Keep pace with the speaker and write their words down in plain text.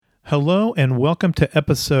Hello and welcome to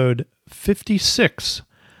episode 56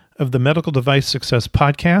 of the Medical Device Success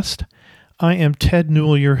Podcast. I am Ted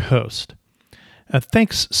Newell, your host.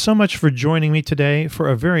 Thanks so much for joining me today for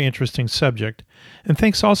a very interesting subject, and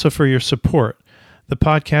thanks also for your support. The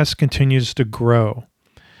podcast continues to grow.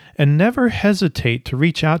 And never hesitate to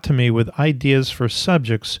reach out to me with ideas for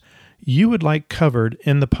subjects you would like covered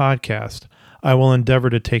in the podcast. I will endeavor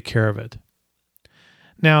to take care of it.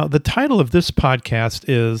 Now, the title of this podcast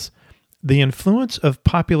is The Influence of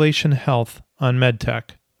Population Health on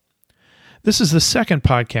MedTech. This is the second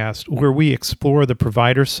podcast where we explore the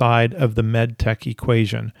provider side of the MedTech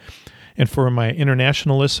equation. And for my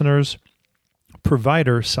international listeners,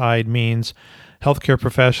 provider side means healthcare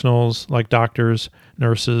professionals like doctors,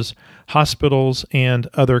 nurses, hospitals, and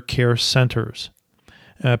other care centers.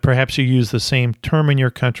 Perhaps you use the same term in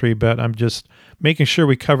your country, but I'm just making sure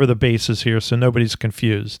we cover the bases here so nobody's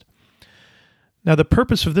confused. Now, the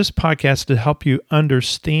purpose of this podcast is to help you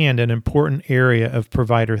understand an important area of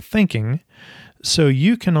provider thinking so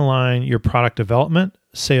you can align your product development,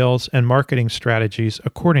 sales, and marketing strategies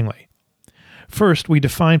accordingly. First, we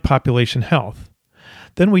define population health.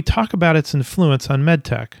 Then we talk about its influence on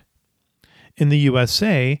MedTech. In the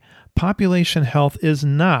USA, population health is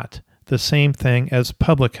not the same thing as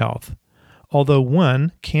public health, although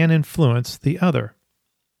one can influence the other.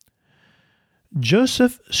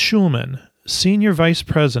 Joseph Schulman, Senior Vice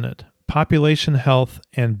President, Population Health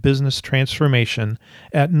and Business Transformation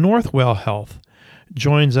at Northwell Health,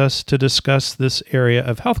 joins us to discuss this area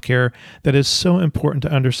of healthcare that is so important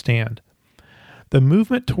to understand. The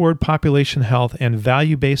movement toward population health and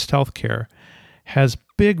value-based healthcare has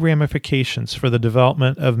big ramifications for the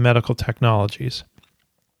development of medical technologies.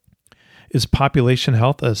 Is population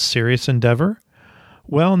health a serious endeavor?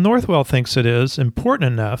 Well, Northwell thinks it is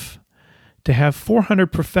important enough to have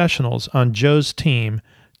 400 professionals on Joe's team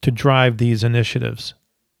to drive these initiatives.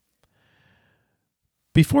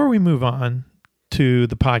 Before we move on to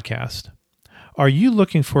the podcast, are you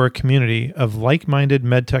looking for a community of like-minded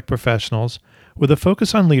MedTech professionals with a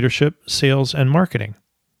focus on leadership, sales, and marketing?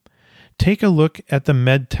 Take a look at the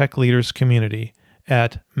MedTech Leaders community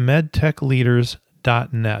at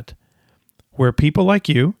medtechleaders.net, where people like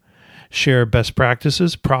you share best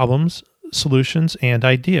practices, problems, solutions, and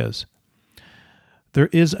ideas. There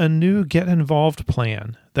is a new Get Involved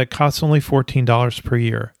plan that costs only $14 per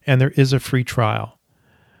year, and there is a free trial.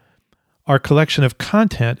 Our collection of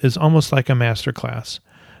content is almost like a masterclass.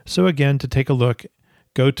 So again, to take a look,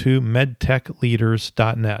 go to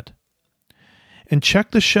medtechleaders.net. And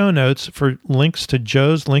check the show notes for links to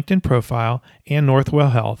Joe's LinkedIn profile and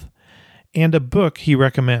Northwell Health, and a book he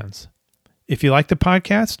recommends. If you like the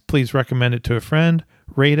podcast, please recommend it to a friend,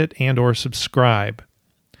 rate it, and or subscribe.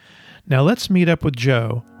 Now let's meet up with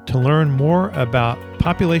Joe to learn more about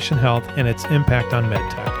population health and its impact on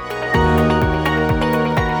MedTech.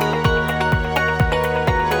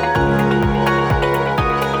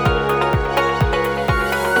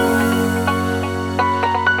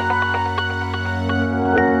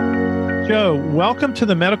 Joe, welcome to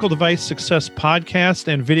the Medical Device Success Podcast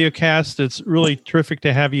and Videocast. It's really terrific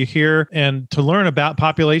to have you here and to learn about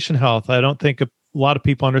population health. I don't think a lot of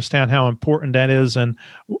people understand how important that is and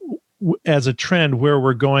as a trend where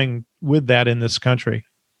we're going with that in this country.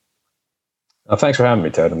 Thanks for having me,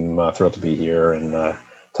 Ted. I'm thrilled to be here and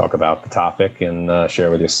talk about the topic and share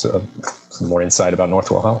with you some more insight about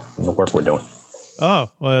Northwell Health and the work we're doing.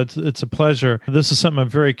 Oh, well, it's a pleasure. This is something I'm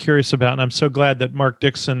very curious about, and I'm so glad that Mark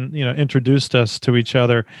Dixon, introduced us to each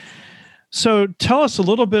other. So tell us a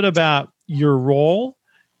little bit about your role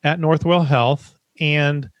at Northwell Health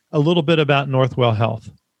and a little bit about Northwell Health.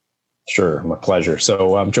 Sure, my pleasure.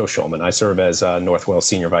 So I'm Joe Schulman. I serve as Northwell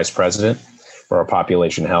Senior Vice President for our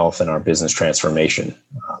population health and our business transformation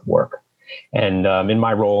work. And in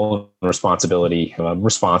my role and responsibility, I'm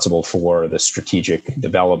responsible for the strategic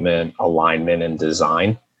development, alignment, and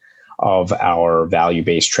design of our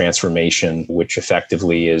value-based transformation, which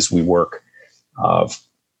effectively is we work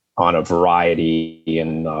on a variety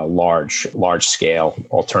in large-scale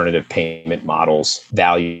alternative payment models,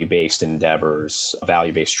 value-based endeavors,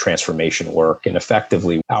 value-based transformation work. And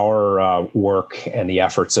effectively, our work and the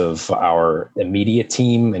efforts of our immediate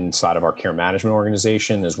team inside of our care management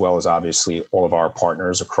organization, as well as obviously all of our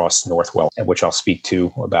partners across Northwell, which I'll speak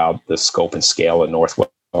to about the scope and scale of Northwell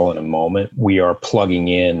in a moment. We are plugging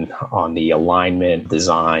in on the alignment,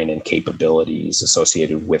 design, and capabilities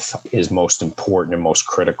associated with is most important and most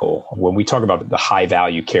critical. When we talk about the high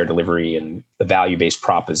value care delivery and the value-based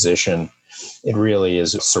proposition, it really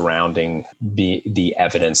is surrounding the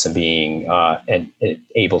evidence and being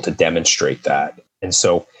able to demonstrate that. And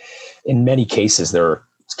so in many cases, there are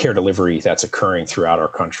care delivery that's occurring throughout our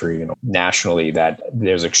country, nationally, that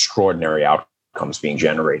there's extraordinary outcomes being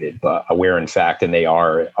generated, but where in fact, and they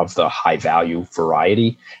are of the high value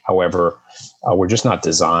variety. However, we're just not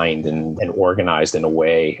designed and organized in a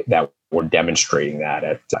way that we're demonstrating that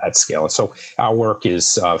at scale. And so our work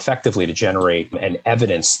is effectively to generate and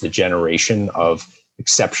evidence the generation of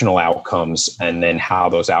exceptional outcomes, and then how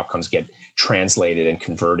those outcomes get translated and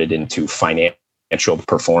converted into financial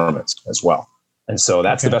performance as well. And so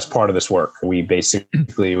that's the best part of this work. We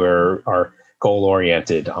basically are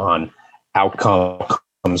goal-oriented on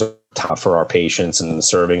outcomes for our patients and the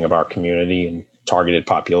serving of our community and targeted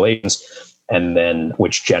populations, and then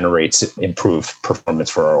which generates improved performance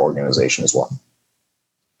for our organization as well.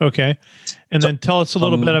 Okay. And then tell us a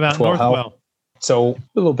little bit about Northwell. So a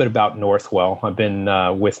little bit about Northwell. I've been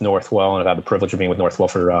with Northwell, and I've had the privilege of being with Northwell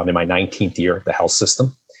for in my 19th year at the health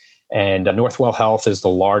system. And Northwell Health is the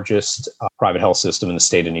largest private health system in the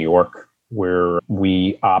state of New York, where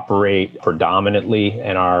we operate predominantly,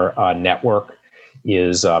 and our network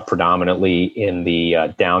is predominantly in the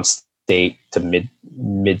downstate to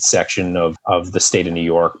midsection of the state of New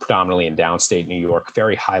York, predominantly in downstate New York,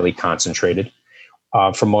 very highly concentrated.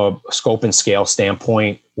 From a scope and scale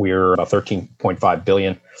standpoint, we're about $13.5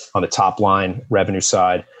 billion on the top line revenue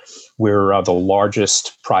side. We're the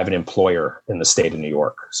largest private employer in the state of New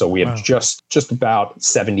York. So we have just about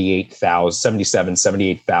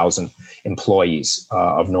 78,000 employees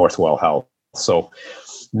of Northwell Health. So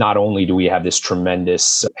not only do we have this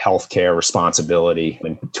tremendous healthcare responsibility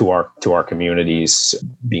to our communities,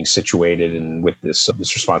 being situated and with this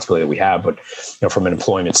responsibility that we have, but from an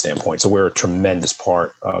employment standpoint, so we're a tremendous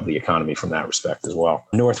part of the economy from that respect as well.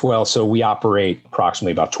 Northwell, so we operate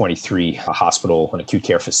approximately about 23 hospital and acute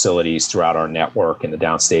care facilities throughout our network in the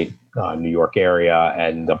downstate New York area,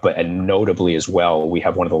 and notably as well, we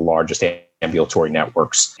have one of the largest ambulatory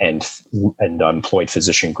networks and employed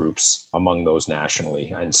physician groups among those nationally,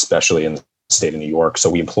 and especially in the state of New York. So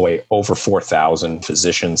we employ over 4,000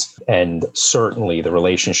 physicians, and certainly the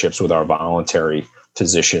relationships with our voluntary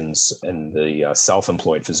physicians and the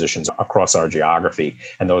self-employed physicians across our geography,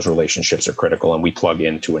 and those relationships are critical. And we plug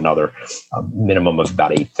into another minimum of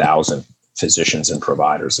about 8,000 physicians and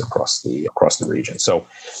providers across the region. So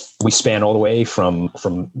we span all the way from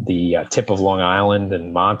the tip of Long Island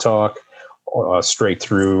and Montauk, straight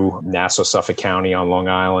through Nassau, Suffolk County on Long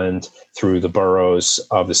Island, through the boroughs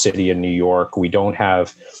of the city of New York. We don't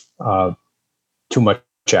have too much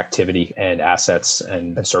activity and assets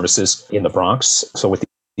and services in the Bronx. So with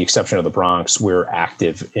the exception of the Bronx, we're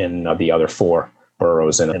active in the other four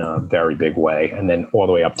boroughs in a very big way, and then all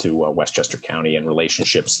the way up to Westchester County, and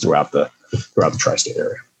relationships throughout the tri-state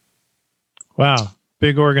area. Wow,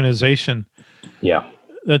 big organization. Yeah,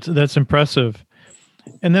 that's impressive.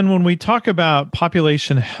 And then when we talk about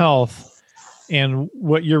population health and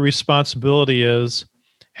what your responsibility is,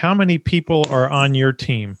 how many people are on your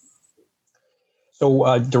team?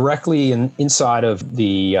 So directly inside of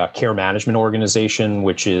the care management organization,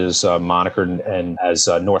 which is monikered and as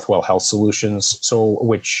Northwell Health Solutions, so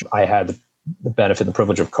which I had the benefit, the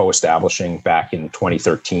privilege of co-establishing back in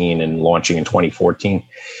 2013 and launching in 2014.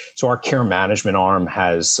 So our care management arm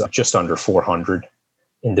has just under 400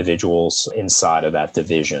 individuals inside of that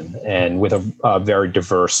division, and with a very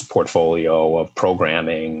diverse portfolio of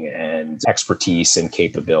programming and expertise and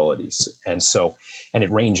capabilities. And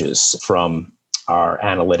it ranges from our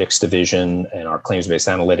analytics division and our claims-based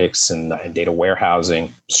analytics and data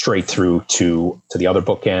warehousing straight through to the other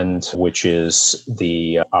bookend, which is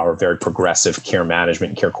our very progressive care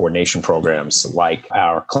management and care coordination programs, like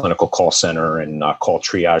our clinical call center and call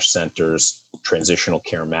triage centers, transitional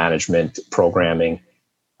care management programming.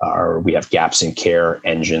 We have gaps in care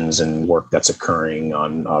engines and work that's occurring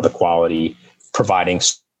on the quality, providing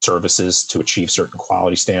services to achieve certain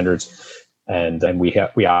quality standards. And then we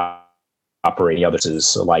operate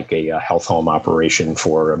others like a health home operation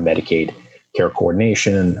for Medicaid care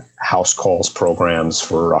coordination, house calls programs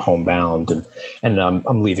for homebound, and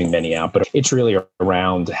I'm leaving many out, but it's really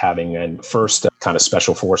around having kind of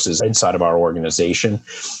special forces inside of our organization.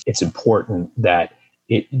 It's important that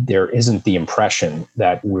there isn't the impression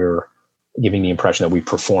that we're giving the impression that we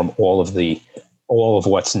perform all of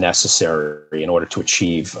what's necessary in order to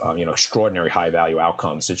achieve extraordinary high value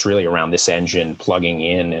outcomes. It's really around this engine plugging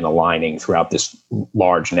in and aligning throughout this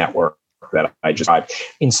large network that I just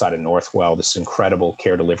inside of Northwell, this incredible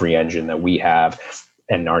care delivery engine that we have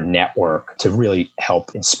and our network to really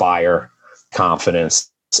help inspire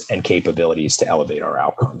confidence and capabilities to elevate our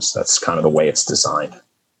outcomes. That's kind of the way it's designed.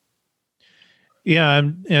 Yeah,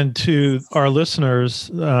 and to our listeners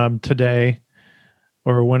today,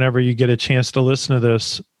 or whenever you get a chance to listen to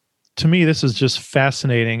this, to me, this is just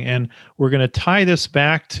fascinating. And we're going to tie this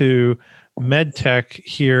back to MedTech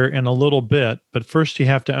here in a little bit. But first, you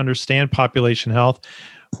have to understand population health,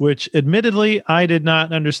 which admittedly, I did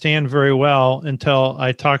not understand very well until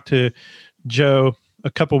I talked to Joe a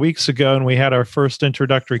couple weeks ago, and we had our first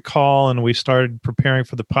introductory call, and we started preparing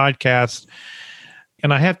for the podcast.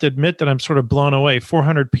 And I have to admit that I'm sort of blown away.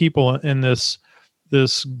 400 people in this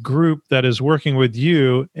group that is working with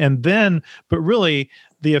you, and then, but really,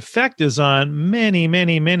 the effect is on many,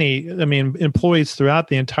 employees throughout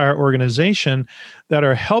the entire organization that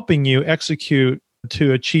are helping you execute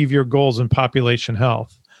to achieve your goals in population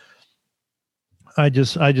health. I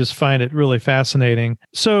just find it really fascinating.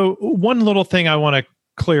 So one little thing I want to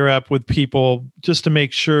clear up with people just to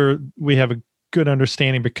make sure we have a good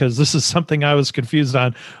understanding, because this is something I was confused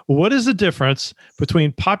on. What is the difference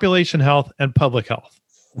between population health and public health?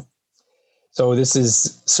 So this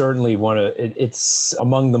is certainly it's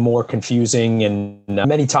among the more confusing, and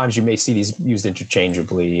many times you may see these used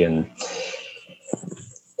interchangeably, and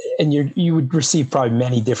you would receive probably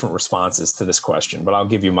many different responses to this question, but I'll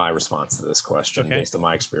give you my response to this question based on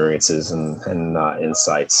my experiences and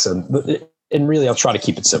insights. And really, I'll try to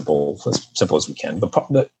keep it simple as we can.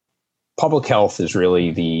 The public health is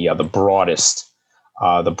really the broadest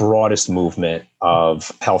movement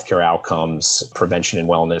of healthcare outcomes, prevention and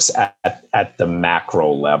wellness at the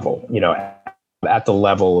macro level. At the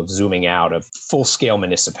level of zooming out of full-scale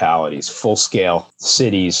municipalities, full-scale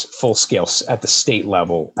cities, full-scale at the state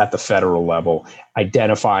level, at the federal level,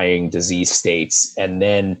 identifying disease states, and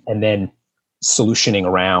then solutioning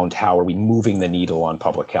around how are we moving the needle on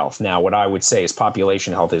public health. Now, what I would say is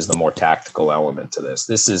population health is the more tactical element to this.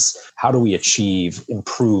 This is how do we achieve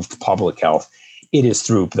improved public health? It is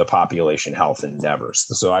through the population health endeavors.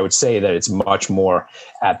 So I would say that it's much more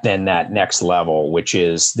at then that next level, which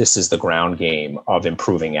is this is the ground game of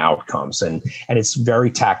improving outcomes. And it's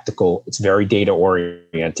very tactical. It's very data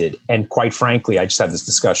oriented. And quite frankly, I just had this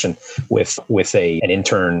discussion with an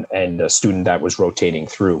intern and a student that was rotating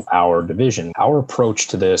through our division. Our approach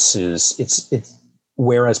to this is it's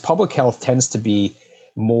whereas public health tends to be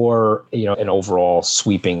more, an overall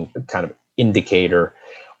sweeping kind of indicator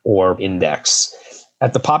or index.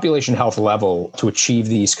 At the population health level, to achieve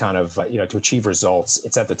these kind of, to achieve results,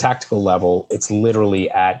 it's at the tactical level. It's literally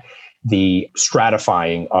at the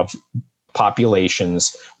stratifying of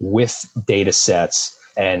populations with data sets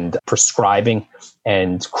and prescribing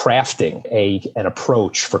and crafting an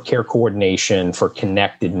approach for care coordination, for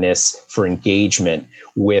connectedness, for engagement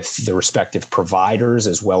with the respective providers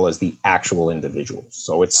as well as the actual individuals.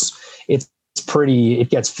 So it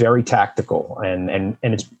gets very tactical, and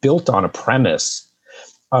it's built on a premise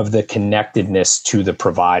of the connectedness to the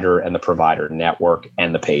provider and the provider network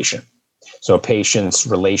and the patient. So a patient's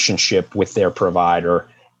relationship with their provider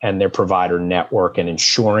and their provider network, and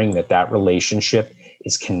ensuring that relationship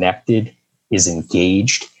is connected, is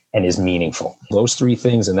engaged, and is meaningful. Those three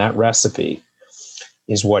things in that recipe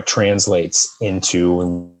is what translates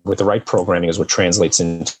into, with the right programming, is what translates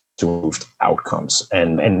into improved outcomes.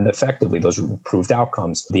 And effectively, those improved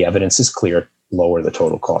outcomes, the evidence is clear, lower the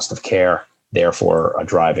total cost of care, therefore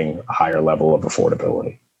driving a higher level of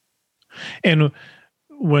affordability. And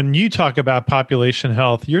when you talk about population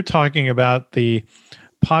health, you're talking about the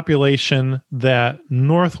population that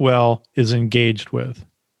Northwell is engaged with.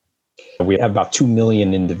 We have about 2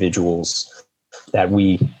 million individuals that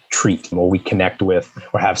we treat or we connect with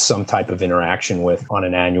or have some type of interaction with on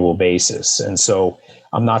an annual basis. And so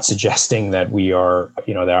I'm not suggesting that we are,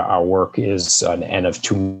 that our work is an N of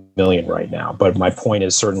 2 million right now. But my point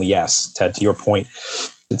is certainly, yes, Ted, to your point,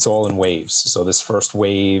 it's all in waves. So this first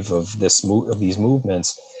wave of these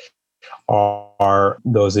movements are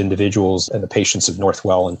those individuals and the patients of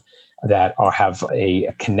Northwell and that have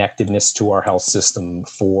a connectedness to our health system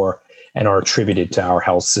and are attributed to our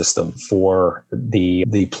health system for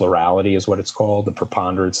the plurality is what it's called, the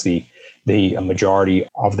preponderance, the majority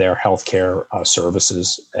of their healthcare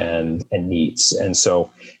services and needs.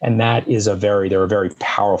 And that is there are very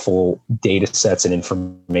powerful data sets and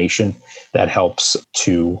information that helps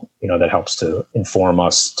to inform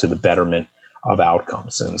us to the betterment of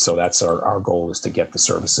outcomes. And so that's our goal, is to get the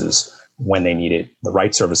services when they need it, the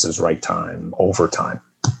right services, right time, over time,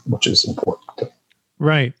 which is important.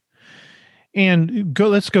 Right. And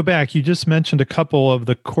let's go back. You just mentioned a couple of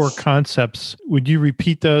the core concepts. Would you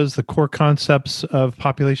repeat those, the core concepts of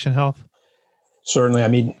population health? Certainly. I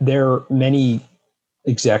mean, there are many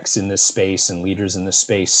execs in this space and leaders in this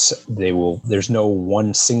space. There's no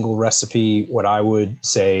one single recipe. What I would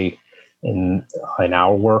say in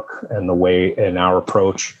our work and the way in our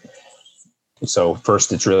approach So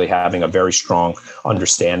first, it's really having a very strong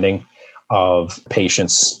understanding of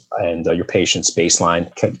patients and your patient's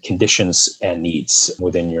baseline conditions and needs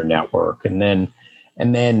within your network. And then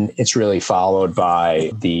it's really followed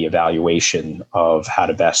by the evaluation of how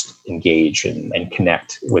to best engage and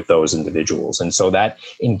connect with those individuals. And so that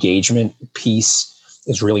engagement piece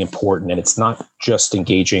is really important. And it's not just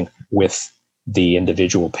engaging with the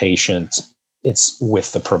individual patient, it's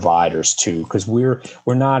with the providers too, because we're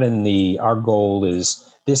not our goal is,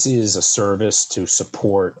 this is a service to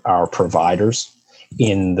support our providers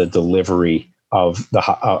in the delivery of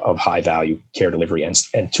high value care delivery,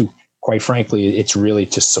 and to, quite frankly, it's really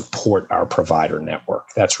to support our provider network.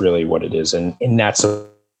 That's really what it is. And in that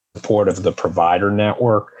support of the provider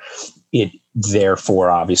network, it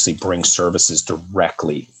therefore obviously brings services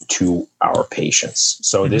directly to our patients.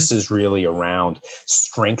 So this is really around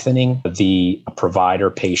strengthening the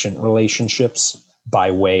provider-patient relationships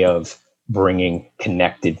by way of bringing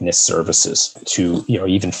connectedness services to,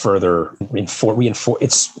 even further reinforce.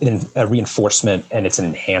 It's a reinforcement and it's an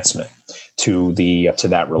enhancement to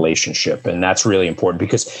that relationship. And that's really important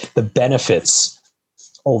because the benefits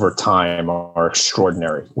over time are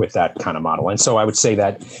extraordinary with that kind of model. And so I would say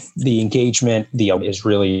that the engagement is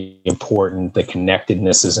really important. The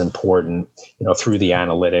connectedness is important, through the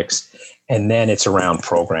analytics. And then it's around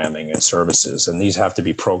programming and services. And these have to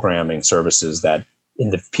be programming services that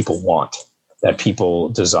people want, that people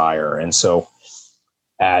desire. And so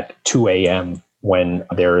at 2 a.m., when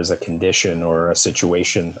there is a condition or a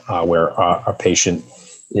situation where a patient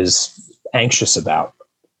is anxious about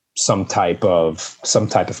some type of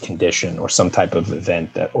condition or some type of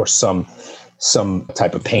event or some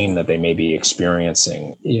type of pain that they may be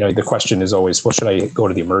experiencing, the question is always, well, should I go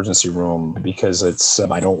to the emergency room because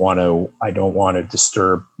I don't want to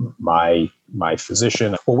disturb my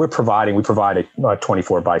physician? Well, we provide a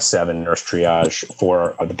 24/7 nurse triage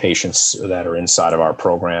for the patients that are inside of our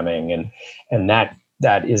programming, and that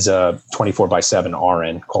is a 24/7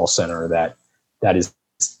 RN call center that is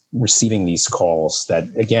receiving these calls. That,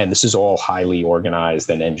 again, this is all highly organized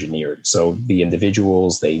and engineered. So the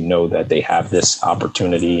individuals, they know that they have this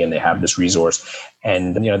opportunity and they have this resource.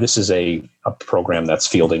 And, this is a program that's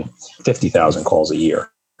fielding 50,000 calls a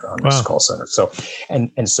year on this call center. So,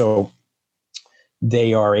 and so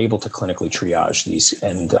they are able to clinically triage these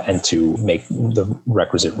and to make the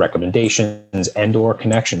requisite recommendations and or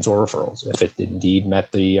connections or referrals. If it indeed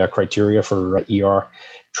met the criteria for ER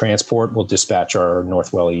transport, we'll dispatch our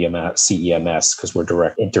Northwell CEMS, because we're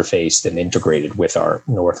direct interfaced and integrated with our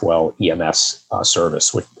Northwell EMS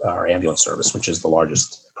service, with our ambulance service, which is the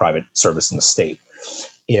largest private service in the state.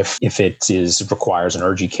 If it requires an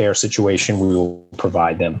urgent care situation, we will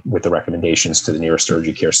provide them with the recommendations to the nearest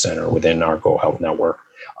urgent care center within our Go Health network.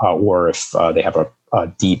 Or if they have a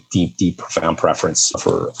deep, profound preference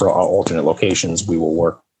for alternate locations, we will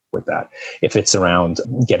work with that. If it's around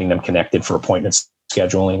getting them connected for appointments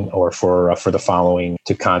scheduling, or for the following,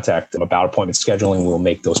 to contact them about appointment scheduling, we'll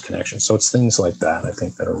make those connections. So it's things like that, I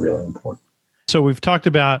think, that are really important. So we've talked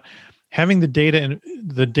about having the data and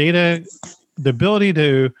the ability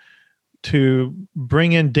to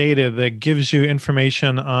bring in data that gives you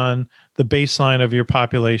information on the baseline of your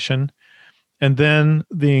population, and then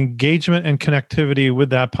the engagement and connectivity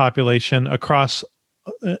with that population across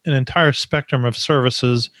an entire spectrum of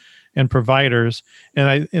services and providers.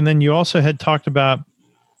 And then you also had talked about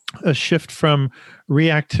a shift from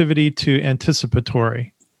reactivity to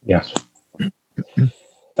anticipatory. Yes.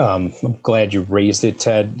 I'm glad you raised it,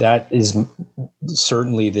 Ted. That is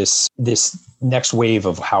certainly this next wave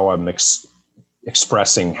of how I'm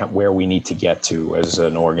expressing where we need to get to as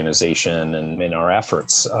an organization and in our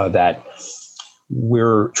efforts. That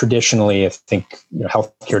we're traditionally, I think,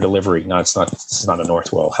 healthcare delivery. No, it's not a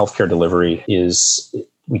Northwell. Healthcare delivery is,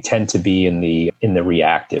 we tend to be in the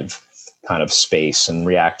reactive kind of space, and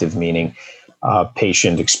reactive meaning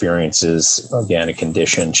patient experiences, again, a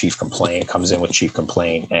condition, chief complaint, comes in with chief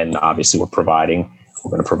complaint, and obviously the providers are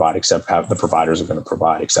going to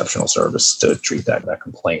provide exceptional service to treat that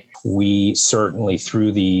complaint. We certainly,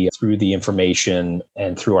 through the information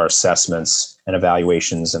and through our assessments and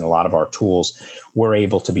evaluations and a lot of our tools, we're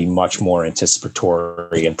able to be much more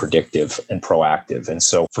anticipatory and predictive and proactive. And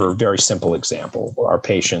so, for a very simple example, our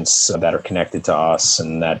patients that are connected to us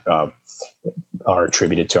and that are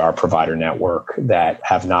attributed to our provider network that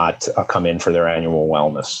have not come in for their annual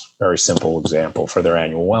wellness. Very simple example. For their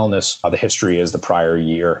annual wellness, the history is the prior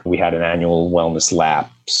year we had an annual wellness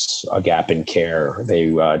lapse, a gap in care. They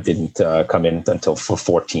didn't come in until for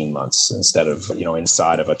 14 months instead of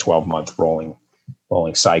inside of a 12-month rolling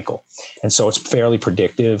rolling cycle. And so it's fairly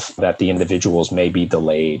predictive that the individuals may be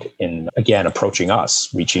delayed in, again, approaching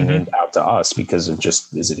us, reaching out to us because of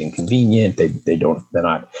just, is it inconvenient? They're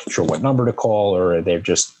not sure what number to call, or they're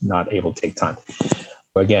just not able to take time.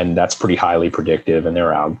 Again, that's pretty highly predictive, and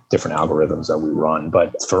there are different algorithms that we run.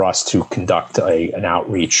 But for us to conduct an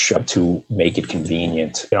outreach to make it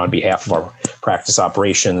convenient on behalf of our practice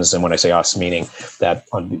operations, and when I say us, meaning that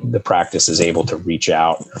the practice is able to reach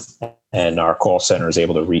out, and our call center is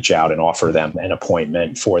able to reach out and offer them an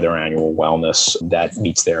appointment for their annual wellness that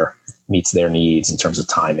meets their needs in terms of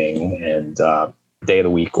timing and day of the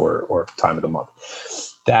week or time of the month.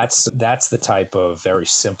 That's the type of very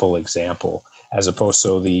simple example, as opposed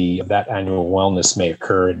to that annual wellness may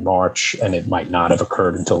occur in March, and it might not have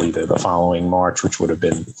occurred until either the following March, which would have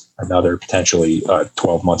been another potentially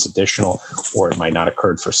 12 months additional, or it might not have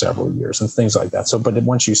occurred for several years and things like that. So, but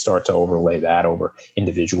once you start to overlay that over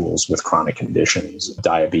individuals with chronic conditions,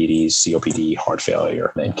 diabetes, COPD, heart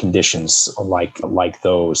failure, and conditions like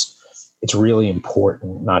those, it's really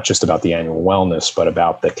important, not just about the annual wellness, but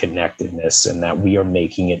about the connectedness, and that we are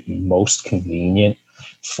making it most convenient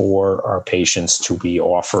for our patients to be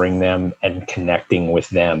offering them and connecting with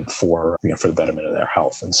them for the betterment of their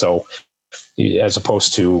health. And so, as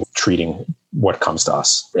opposed to treating what comes to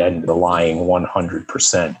us and relying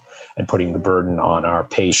 100% and putting the burden on our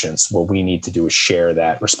patients, what we need to do is share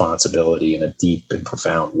that responsibility in a deep and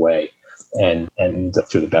profound way, and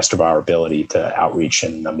through the best of our ability to outreach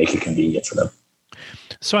and make it convenient for them.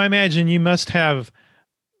 So I imagine you must have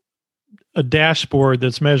a dashboard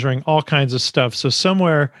that's measuring all kinds of stuff. So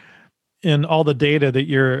somewhere in all the data that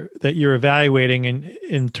you're evaluating,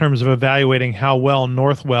 in terms of evaluating how well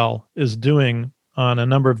Northwell is doing on a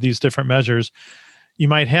number of these different measures, you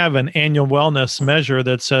might have an annual wellness measure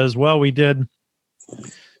that says, well, we did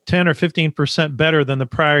 10 or 15% better than the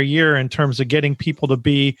prior year in terms of getting people to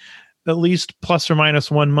be at least plus or minus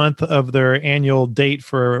 1 month of their annual date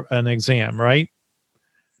for an exam, right?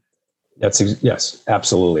 Yes,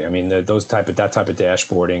 absolutely. I mean, that type of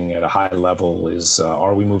dashboarding at a high level is,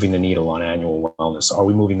 are we moving the needle on annual wellness? Are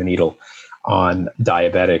we moving the needle on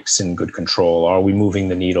diabetics in good control? Are we moving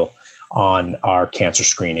the needle on our cancer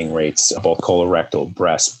screening rates, both colorectal,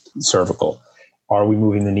 breast, cervical? Are we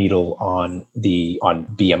moving the needle on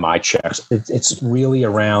BMI checks? It's really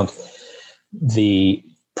around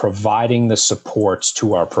providing the supports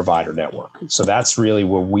to our provider network. So that's really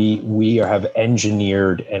where we have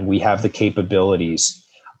engineered, and we have the capabilities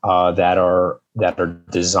that are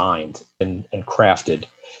designed and crafted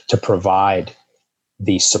to provide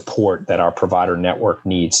the support that our provider network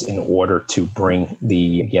needs in order to bring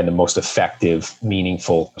the most effective,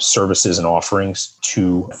 meaningful services and offerings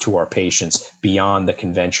to our patients beyond the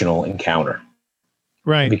conventional encounter.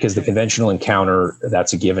 Right. Because the conventional encounter,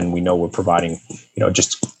 that's a given. We know we're providing,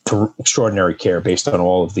 just extraordinary care based on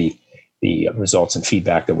all of the results and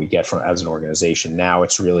feedback that we get from as an organization. Now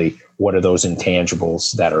it's really, what are those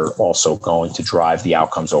intangibles that are also going to drive the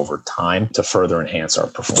outcomes over time to further enhance our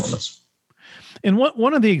performance? And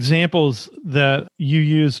one of the examples that you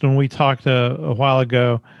used when we talked a while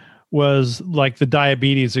ago was like the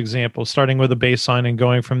diabetes example, starting with a baseline and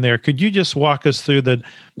going from there. Could you just walk us through the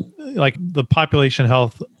population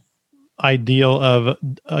health ideal of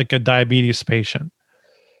like a diabetes patient?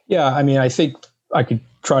 Yeah, I mean, I think I could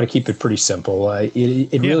try to keep it pretty simple.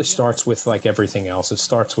 It really starts with, like everything else, it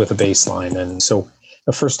starts with a baseline. And so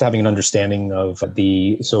first, having an understanding of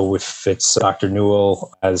so if it's Dr.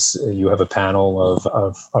 Newell, as you have a panel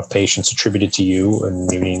of patients attributed to you,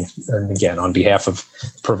 and again, on behalf of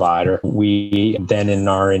the provider, we then in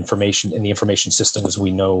the information systems,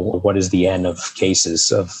 we know what is the N of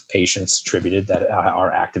cases of patients attributed that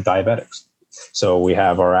are active diabetics. So we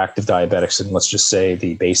have our active diabetics, and let's just say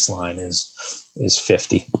the baseline is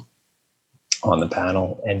 50 on the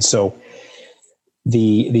panel. And so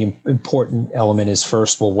the important element is,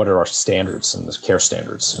 first, well, what are our standards and the care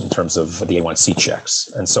standards in terms of the A1C checks?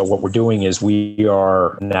 And so what we're doing is we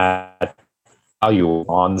are not value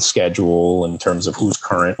on the schedule in terms of who's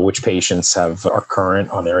current, which patients are current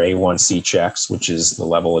on their A1C checks, which is the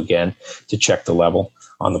level, again, to check the level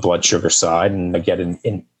on the blood sugar side and get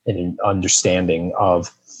an understanding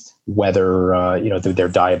of whether their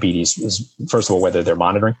diabetes is, first of all, whether they're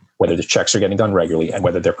monitoring, whether the checks are getting done regularly, and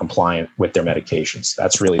whether they're compliant with their medications.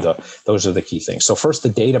 That's really those are the key things. So first, the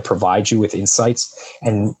data provides you with insights,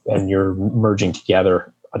 and you're merging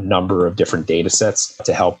together a number of different data sets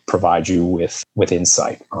to help provide you with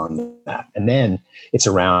insight on that. And then it's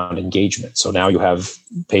around engagement. So now you have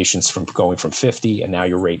patients going from 50, and now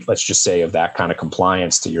your rate, let's just say, of that kind of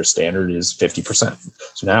compliance to your standard is 50%.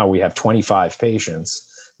 So now we have 25 patients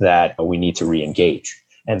that we need to re-engage.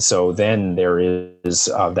 And so then there is,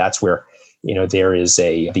 that's where, there is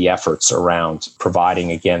the efforts around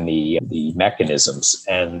providing, again, the mechanisms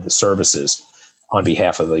and the services on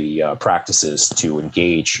behalf of the practices to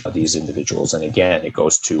engage these individuals. And again, it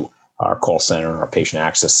goes to our call center, our patient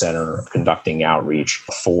access center, conducting outreach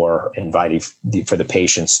for inviting for the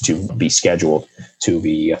patients to be scheduled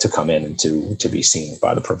to come in and to be seen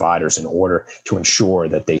by the providers in order to ensure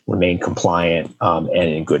that they remain compliant and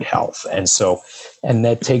in good health. And so, and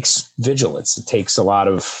that takes vigilance. It takes a lot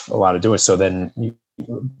of doing. So then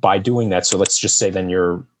by doing that, so let's just say then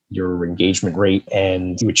your engagement rate,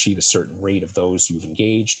 and you achieve a certain rate of those you've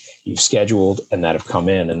engaged, you've scheduled, and that have come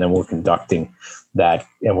in, and then we're conducting that,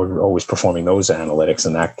 and we're always performing those analytics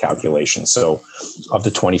and that calculation. So of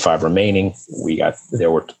the 25 remaining,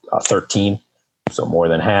 there were 13, so more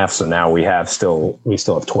than half. So now we still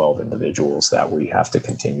have 12 individuals that we have to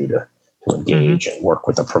continue to engage and work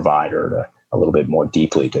with the provider a little bit more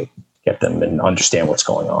deeply to get them and understand what's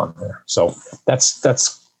going on there. So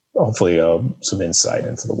that's hopefully some insight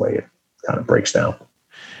into the way it kind of breaks down.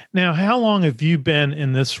 Now, how long have you been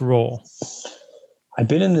in this role? I've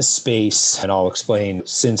been in this space, and I'll explain,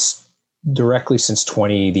 since the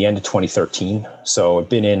end of 2013. So I've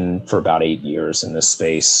been in for about 8 years in this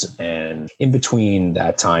space. And in between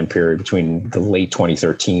that time period, between the late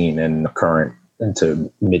 2013 and the current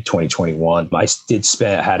into mid 2021, I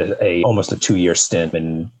had almost a 2-year stint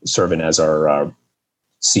in serving as our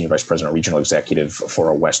Senior Vice President, Regional Executive for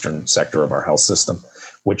a Western sector of our health system,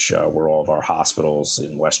 which were all of our hospitals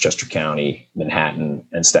in Westchester County, Manhattan,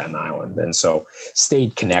 and Staten Island. And so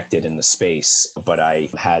stayed connected in the space, but I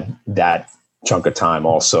had that chunk of time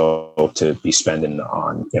also to be spending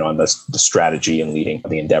on the strategy and leading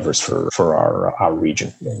the endeavors for our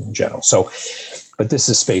region in general. So, but this is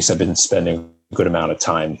a space I've been spending a good amount of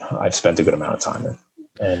time. I've spent a good amount of time in.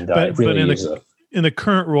 And it really is in the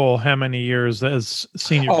current role, how many years as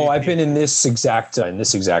senior? I've been in this exact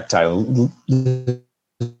title.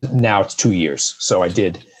 Now it's 2 years. So I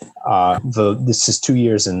did. This is 2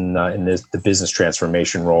 years in the business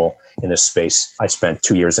transformation role in this space. I spent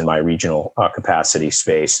 2 years in my regional capacity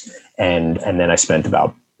space, and then I spent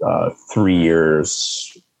about 3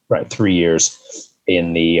 years. Right, 3 years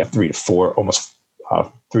in the 3 to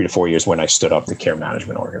 4 years when I stood up the care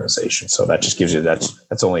management organization. So that just gives you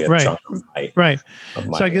that's only a chunk of my right.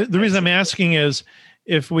 So the reason I'm asking is,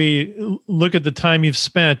 if we look at the time you've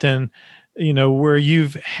spent and where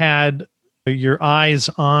you've had your eyes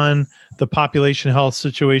on the population health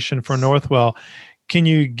situation for Northwell, can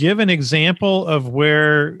you give an example of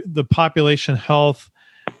where the population health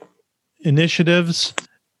initiatives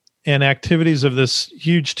and activities of this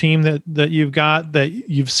huge team that you've got, that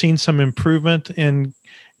you've seen some improvement in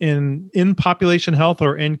population health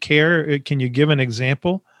or in care? Can you give an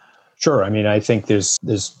example? Sure. I mean, I think there's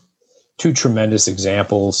two tremendous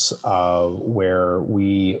examples where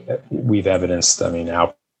we've evidenced,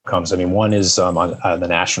 outcomes. One is on the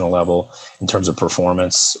national level in terms of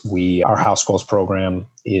performance. Our House Calls program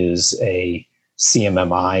is a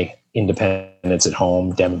CMMI, Independence at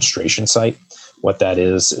Home demonstration site. What that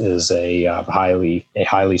is a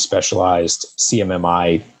highly specialized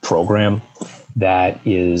CMMI program that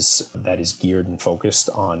is geared and focused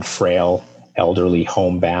on frail, elderly,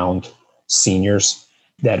 homebound seniors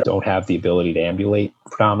that don't have the ability to ambulate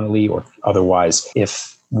predominantly, or otherwise,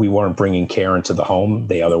 if we weren't bringing care into the home,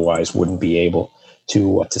 they otherwise wouldn't be able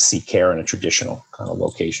to seek care in a traditional kind of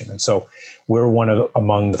location. And so we're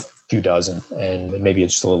among the few dozen, and maybe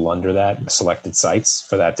it's just a little under that, selected sites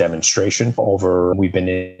for that demonstration. We've been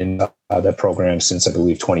in that program since, I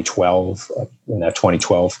believe, 2012, in that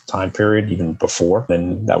 2012 time period, even before.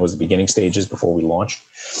 And that was the beginning stages before we launched.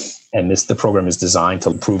 And the program is designed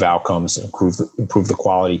to improve outcomes, improve the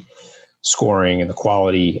quality scoring and the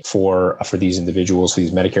quality for these individuals, for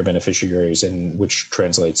these Medicare beneficiaries, and which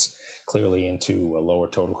translates clearly into a lower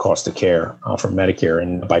total cost of care for Medicare,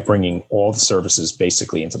 and by bringing all the services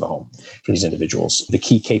basically into the home for these individuals. The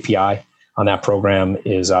key KPI on that program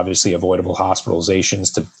is obviously avoidable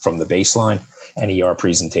hospitalizations from the baseline and ER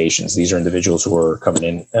presentations. These are individuals who are coming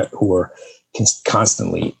in, who are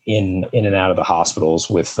constantly in and out of the hospitals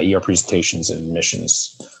with ER presentations and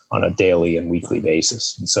admissions on a daily and weekly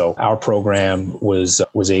basis. And so our program was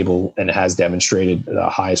able and has demonstrated the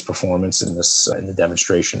highest performance in the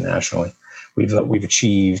demonstration nationally. We've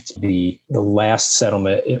achieved the last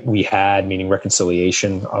settlement we had, meaning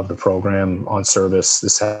reconciliation of the program on service.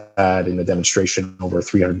 This had in the demonstration over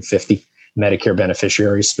 350 Medicare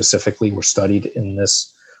beneficiaries specifically were studied in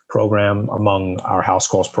this program among our House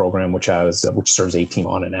Calls program, which serves 18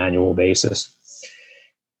 on an annual basis.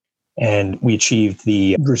 And we achieved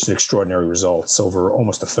just extraordinary results, over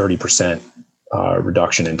almost a 30%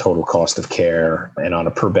 reduction in total cost of care. And on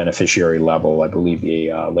a per beneficiary level, I believe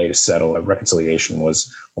the latest reconciliation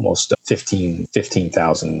was almost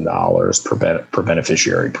 $15,000 per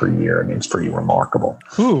beneficiary per year. I mean, it's pretty remarkable.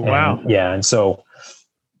 Ooh, wow. And so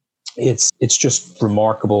it's just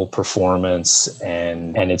remarkable performance,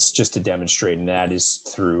 and it's just to demonstrate, and that is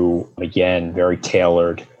through, again, very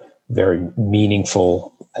tailored, very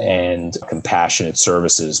meaningful and compassionate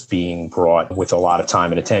services being brought with a lot of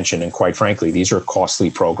time and attention. And quite frankly, these are costly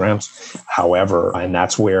programs. However, and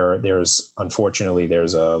that's where there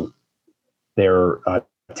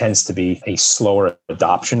tends to be a slower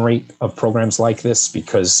adoption rate of programs like this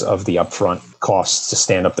because of the upfront costs to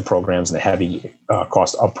stand up the programs and the heavy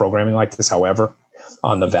cost of programming like this. However,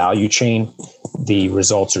 on the value chain, the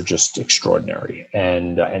results are just extraordinary.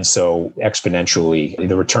 And so exponentially,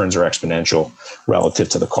 the returns are exponential relative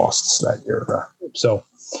to the costs that so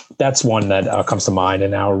that's one that comes to mind.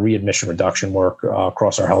 And our readmission reduction work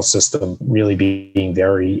across our health system, really being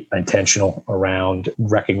very intentional around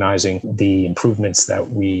recognizing the improvements that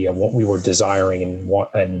what we were desiring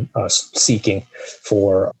and seeking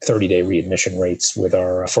for 30-day readmission rates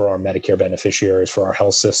for our Medicare beneficiaries, for our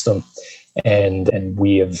health system. And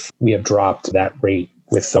we have dropped that rate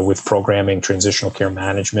with programming, transitional care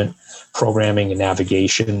management, programming and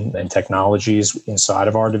navigation and technologies inside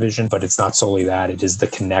of our division. But it's not solely that. It is the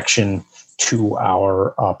connection to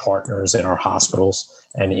our partners in our hospitals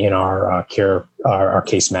and in our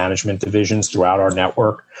case management divisions throughout our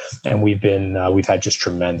network. And we've had just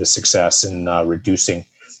tremendous success in reducing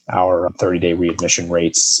our 30-day readmission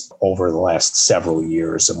rates over the last several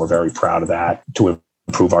years. And we're very proud of that, to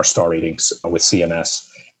improve our star ratings with CMS.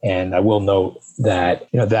 And I will note that,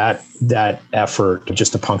 that effort,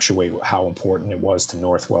 just to punctuate how important it was to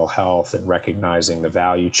Northwell Health and recognizing the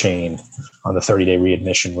value chain on the 30-day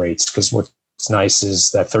readmission rates, because what's nice is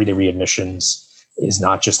that 30-day readmissions is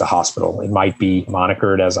not just a hospital. It might be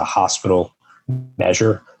monikered as a hospital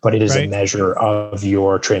measure, but it is a measure of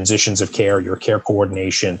your transitions of care, your care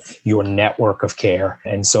coordination, your network of care.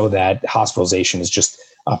 And so that hospitalization is just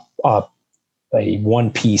a one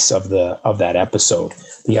piece of that episode.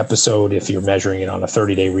 The episode, if you're measuring it on a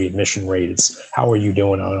 30-day readmission rate, it's how are you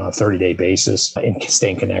doing on a 30-day basis and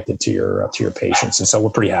staying connected to your patients. And so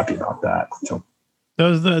we're pretty happy about that. So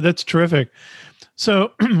that's terrific.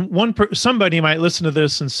 So somebody might listen to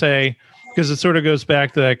this and say, because it sort of goes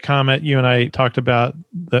back to that comment you and I talked about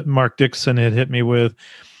that Mark Dixon had hit me with,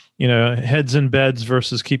 heads in beds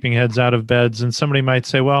versus keeping heads out of beds. And somebody might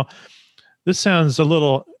say, well, this sounds a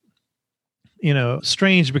little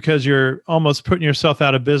strange, because you're almost putting yourself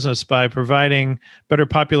out of business by providing better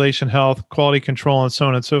population health, quality control, and so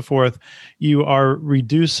on and so forth. You are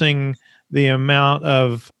reducing the amount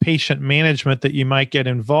of patient management that you might get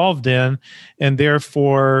involved in, and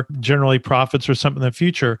therefore generally profits or something in the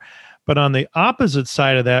future. But on the opposite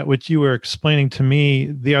side of that, which you were explaining to me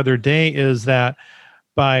the other day, is that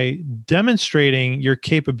by demonstrating your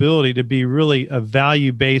capability to be really a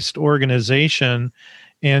value-based organization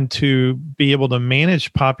and to be able to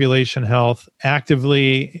manage population health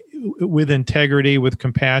actively, with integrity, with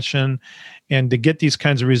compassion, and to get these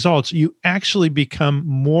kinds of results, you actually become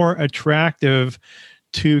more attractive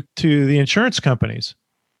to the insurance companies.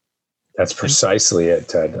 That's precisely it,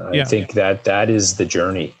 Ted. I think that is the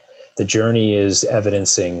journey. The journey is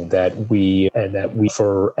evidencing evidencing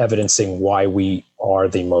why we are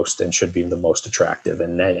the most and should be the most attractive,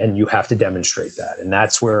 and you have to demonstrate that. And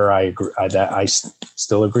that's where I agree. I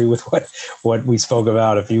still agree with what we spoke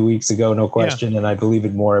about a few weeks ago, no question. Yeah. And I believe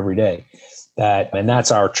it more every day.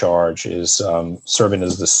 That's our charge, is serving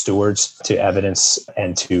as the stewards to evidence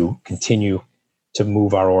and to continue to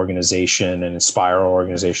move our organization and inspire our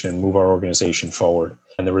organization and move our organization forward.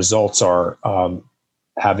 And the results are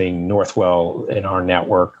having Northwell in our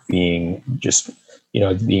network being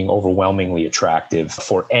overwhelmingly attractive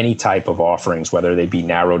for any type of offerings, whether they be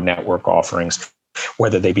narrowed network offerings,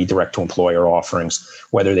 whether they be direct to employer offerings,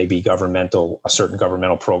 whether they be certain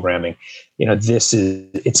governmental programming.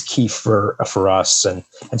 It's key for us, and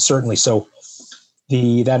certainly so.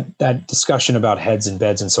 That discussion about heads and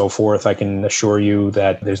beds and so forth, I can assure you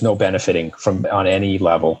that there's no benefiting from on any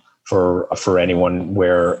level for anyone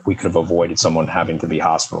where we could have avoided someone having to be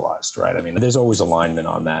hospitalized, right? I mean, there's always alignment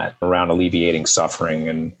on that around alleviating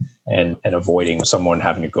suffering and avoiding someone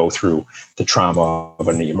having to go through the trauma of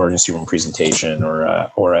an emergency room presentation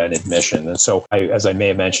or an admission. And so, as I may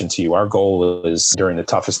have mentioned to you, our goal is during the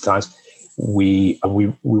toughest times, we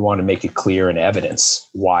want to make it clear and evidence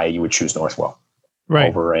why you would choose Northwell. right.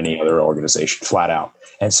 over any other organization, flat out.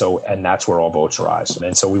 And that's where all boats rise.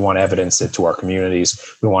 And so we want to evidence it to our communities.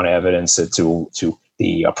 We want to evidence it to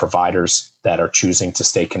the providers that are choosing to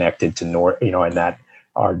stay connected to and that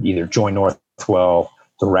are either join Northwell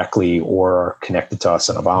directly or are connected to us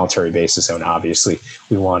on a voluntary basis. And obviously,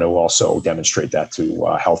 we want to also demonstrate that to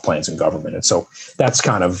health plans and government. And so that's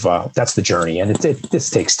kind of that's the journey. And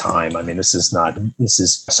this takes time. I mean, this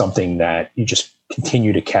is something that you just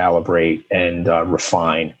continue to calibrate and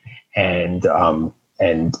refine and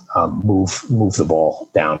move the ball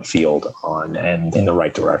downfield on and in the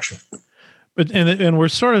right direction. But and we're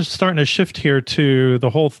sort of starting to shift here to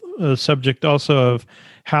the whole subject also of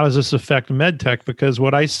how does this affect MedTech? Because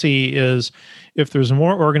what I see is if there's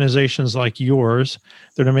more organizations like yours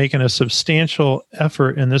that are making a substantial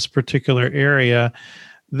effort in this particular area,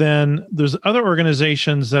 then there's other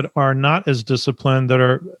organizations that are not as disciplined that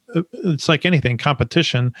are, it's like anything,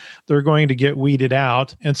 competition, they're going to get weeded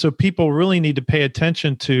out. And so people really need to pay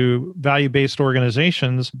attention to value-based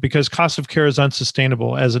organizations because cost of care is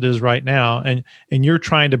unsustainable as it is right now. And you're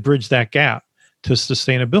trying to bridge that gap to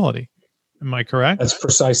sustainability. Am I correct? That's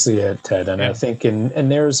precisely it, Ted. And I think,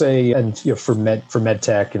 and there's for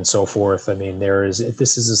MedTech and so forth. I mean,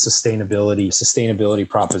 this is a sustainability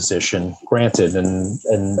proposition. Granted,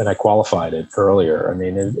 and I qualified it earlier. I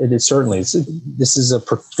mean, it is certainly this is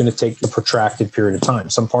going to take a protracted period of time.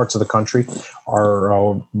 Some parts of the country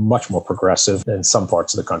are much more progressive than some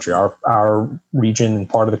parts of the country. Our region and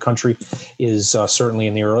part of the country is certainly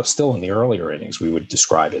still in the earlier innings. We would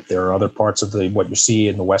describe it. There are other parts of what you see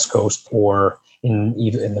in the West Coast or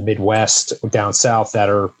even in the Midwest down south that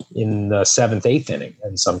are in the 7th, 8th inning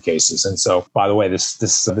in some cases. And so, by the way,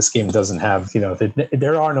 this game doesn't have,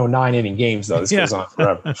 there are no 9-inning games though. This goes on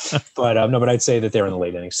forever. But I'd say that they're in the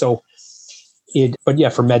late innings. So for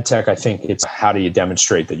MedTech, I think it's how do you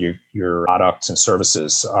demonstrate that your products and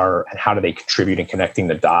services and how do they contribute in connecting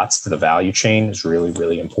the dots to the value chain is really,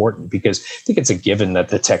 really important because I think it's a given that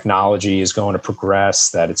the technology is going to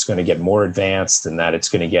progress, that it's going to get more advanced and that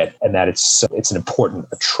it's an important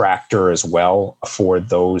attractor as well for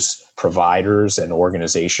those providers and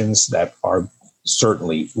organizations that are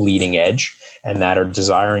certainly leading edge and that are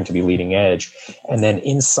desiring to be leading edge. And then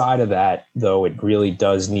inside of that, though, it really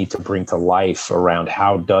does need to bring to life around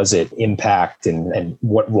how does it impact and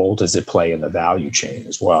what role does it play in the value chain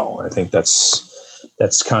as well. And I think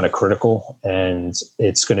that's kind of critical and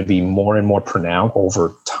it's going to be more and more pronounced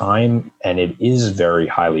over time. And it is very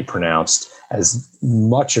highly pronounced as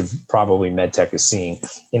much of probably MedTech is seeing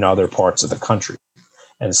in other parts of the country.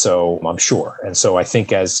 And so I'm sure. And so I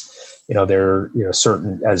think as MedTech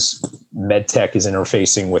is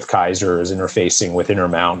interfacing with Kaiser, is interfacing with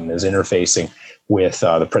Intermountain, is interfacing with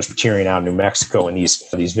the Presbyterian out in New Mexico, and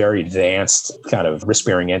these very advanced kind of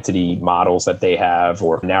risk-bearing entity models that they have,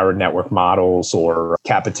 or narrow network models, or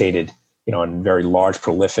capitated, and very large,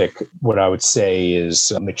 prolific, what I would say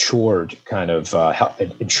is matured kind of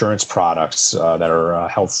insurance products that are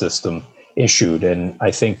health system issued. And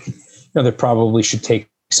I think they probably should take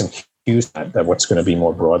some cues that what's going to be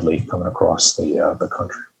more broadly coming across the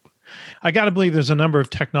country. I got to believe there's a number of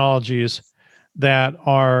technologies that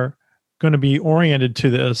are going to be oriented to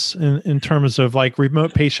this in terms of like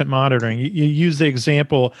remote patient monitoring. You use the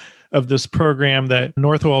example of this program that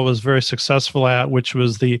Northwell was very successful at, which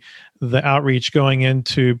was the outreach going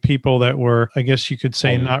into people that were, I guess you could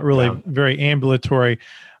say, not really very ambulatory.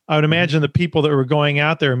 I would imagine the people that were going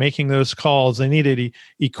out there making those calls, they needed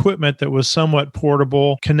equipment that was somewhat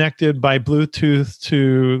portable, connected by Bluetooth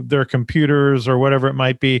to their computers or whatever it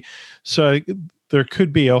might be. So there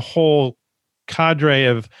could be a whole cadre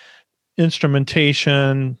of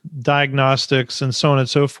instrumentation, diagnostics, and so on and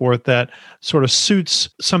so forth that sort of suits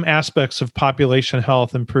some aspects of population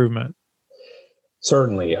health improvement.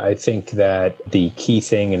 Certainly. I think that the key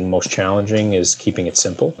thing and most challenging is keeping it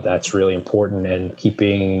simple. That's really important, and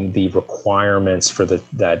keeping the requirements for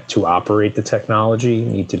that to operate the technology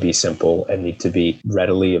need to be simple and need to be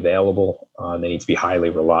readily available. They need to be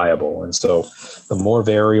highly reliable. And so the more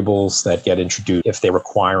variables that get introduced, if they're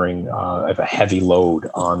requiring a heavy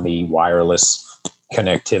load on the wireless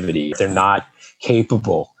connectivity, if they're not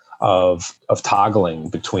capable of toggling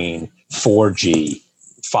between 4G,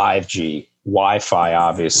 5G, Wi-Fi,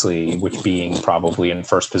 obviously, which being probably in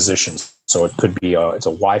first position. So it could be it's a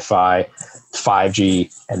Wi-Fi,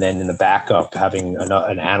 5G, and then in the backup having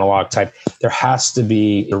an analog type. There has to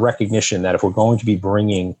be a recognition that if we're going to be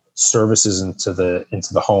bringing services into the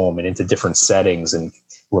home and into different settings and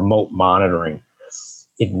remote monitoring,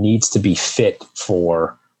 it needs to be fit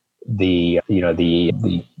for the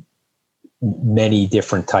many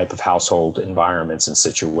different type of household environments and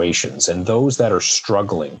situations. And those that are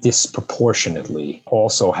struggling disproportionately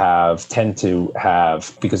also tend to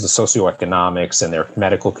have, because the socioeconomics and their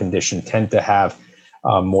medical condition tend to have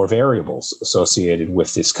more variables associated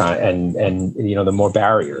with this kind of, and the more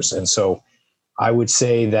barriers. And so I would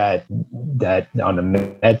say that on the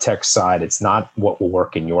med tech side, it's not what will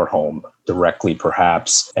work in your home directly,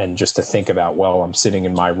 perhaps. And just to think about, well, I'm sitting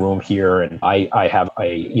in my room here and I have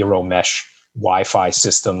a Eero mesh Wi-Fi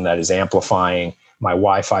system that is amplifying my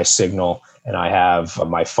Wi-Fi signal. And I have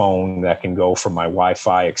my phone that can go from my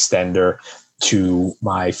Wi-Fi extender to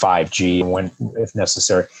my 5G when, if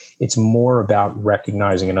necessary. It's more about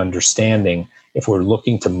recognizing and understanding if we're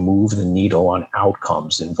looking to move the needle on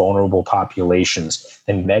outcomes in vulnerable populations,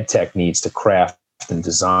 then MedTech needs to craft and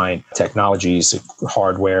design technologies,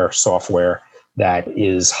 hardware, software that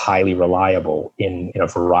is highly reliable in a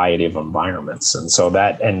variety of environments. And so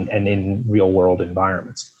that, and in real world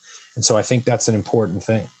environments. And so I think that's an important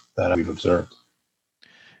thing that we've observed.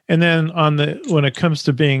 And then when it comes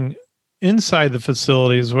to being inside the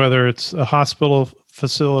facilities, whether it's a hospital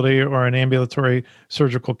facility or an ambulatory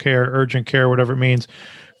surgical care, urgent care, whatever it means,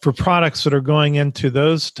 for products that are going into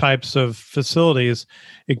those types of facilities,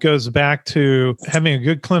 it goes back to having a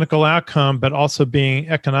good clinical outcome, but also being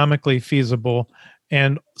economically feasible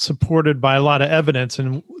and supported by a lot of evidence.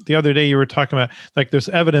 And the other day you were talking about, like, there's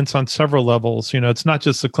evidence on several levels. It's not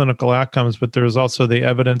just the clinical outcomes, but there's also the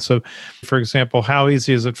evidence of, for example, how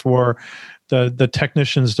easy is it for the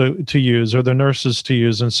technicians to use or the nurses to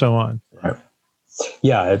use and so on. Right.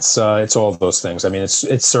 Yeah, it's all of those things. I mean,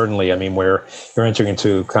 it's certainly, where you're entering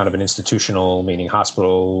into kind of an institutional, meaning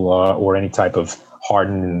hospital or any type of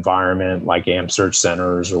hardened environment like AmSurg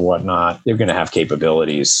centers or whatnot, they're going to have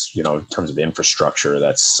capabilities, in terms of infrastructure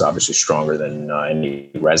that's obviously stronger than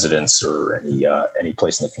any residence or any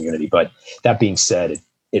place in the community. But that being said,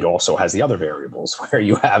 it also has the other variables where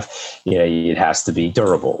you have, it has to be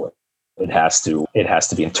durable. It has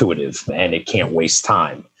to be intuitive, and it can't waste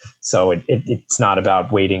time. So it's not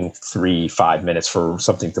about waiting 3-5 minutes for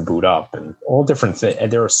something to boot up, and all different things.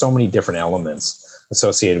 And there are so many different elements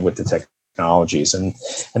associated with the technologies. And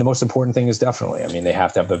the most important thing is definitely, they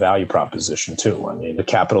have to have the value proposition too. The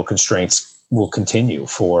capital constraints will continue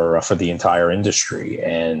for the entire industry.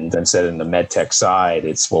 And then said in the med tech side,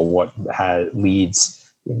 it's, well, what leads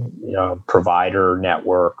provider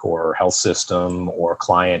network or health system or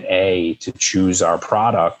client A to choose our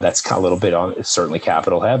product that's a little bit on, it's certainly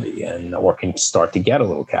capital heavy, or can start to get a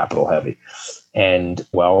little capital heavy. And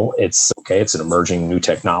well, it's okay. It's an emerging new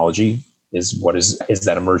technology. Is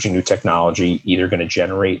that emerging new technology either going to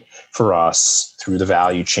generate for us through the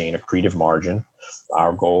value chain accretive margin?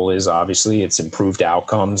 Our goal is obviously it's improved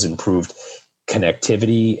outcomes, improved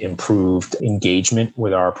connectivity, improved engagement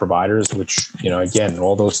with our providers, which, again,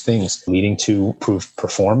 all those things leading to improved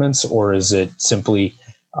performance, or is it simply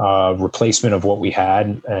replacement of what we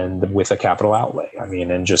had and with a capital outlay?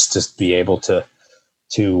 And just to be able to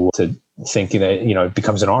thinking that, it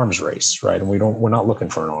becomes an arms race, right? And we're not looking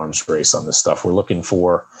for an arms race on this stuff. We're looking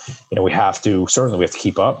for, we have to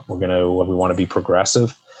keep up. We want to be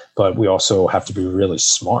progressive, but we also have to be really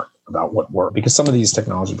smart about what works, because some of these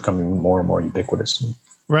technologies are becoming more and more ubiquitous.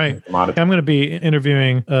 Right. I'm going to be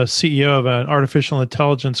interviewing a CEO of an artificial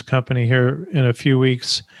intelligence company here in a few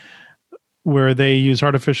weeks, where they use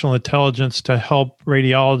artificial intelligence to help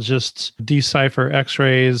radiologists decipher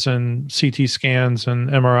X-rays and CT scans and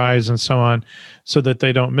MRIs and so on, so that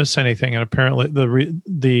they don't miss anything. And apparently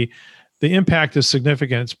the impact is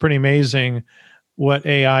significant. It's pretty amazing what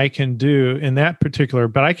AI can do in that particular,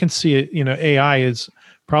 but I can see it, AI is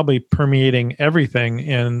probably permeating everything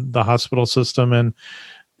in the hospital system and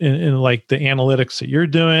in like the analytics that you're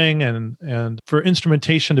doing and for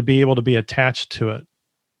instrumentation to be able to be attached to it.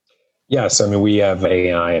 Yes. We have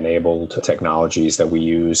AI-enabled technologies that we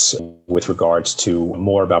use with regards to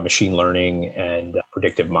more about machine learning and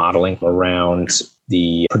predictive modeling around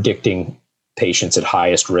the predicting patients at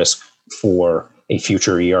highest risk for a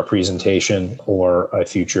future ER presentation or a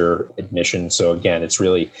future admission. So again, it's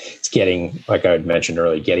getting, like I had mentioned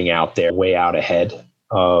earlier, getting out there way out ahead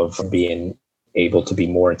of being able to be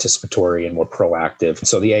more anticipatory and more proactive.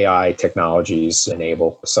 So the AI technologies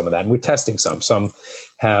enable some of that. And we're testing some. Some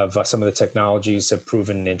of the technologies have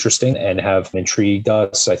proven interesting and have intrigued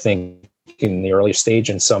us, I think, in the early stage,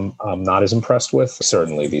 and some I'm not as impressed with.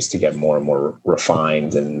 Certainly these to get more and more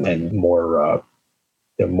refined and more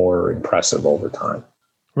impressive over time.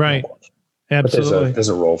 Right. Absolutely. But there's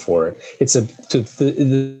a role for it. It's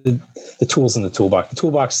the tools in the toolbox. The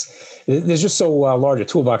toolbox, there's just so large a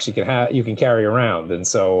toolbox you can carry around. And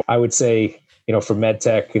so I would say, for med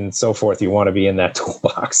tech and so forth, you want to be in that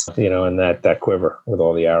toolbox, and that quiver with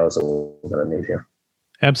all the arrows that we're going to need here.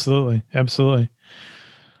 Absolutely. Absolutely.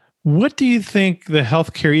 What do you think the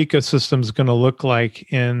healthcare ecosystem is going to look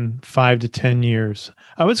like in 5 to 10 years?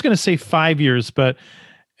 I was going to say 5 years, but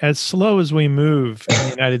as slow as we move in the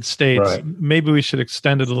United States, Right. Maybe we should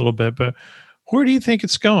extend it a little bit. But where do you think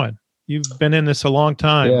it's going? You've been in this a long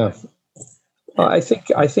time. Yeah. I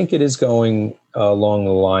think it is going along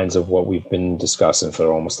the lines of what we've been discussing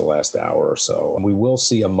for almost the last hour or so. We will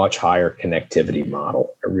see a much higher connectivity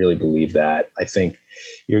model. I really believe that. I think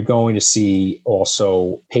you're going to see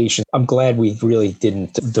also patients. I'm glad we really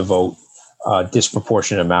didn't devote a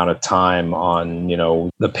disproportionate amount of time on,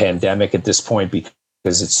 the pandemic at this point,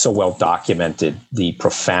 because it's so well documented, the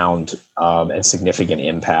profound and significant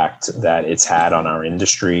impact that it's had on our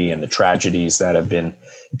industry and the tragedies that have been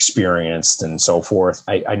experienced and so forth.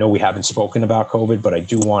 I know we haven't spoken about COVID, but I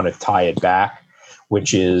do want to tie it back,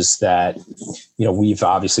 which is that, we've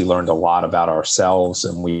obviously learned a lot about ourselves,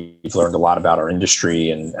 and we've learned a lot about our industry,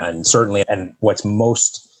 and certainly, and what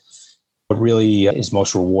really is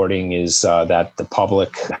most rewarding is that the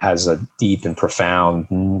public has a deep and profound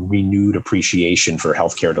renewed appreciation for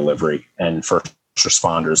healthcare delivery and first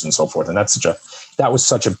responders and so forth. And that was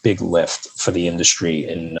such a big lift for the industry.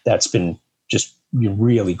 And that's been just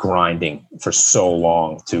really grinding for so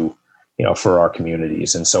long for our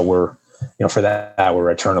communities. And so we're, for that,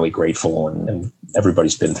 we're eternally grateful, and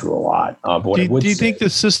everybody's been through a lot. But do you think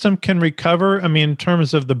the system can recover? I mean, in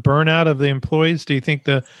terms of the burnout of the employees, do you think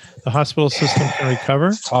the hospital system can recover?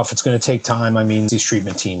 It's tough. It's going to take time. I mean, these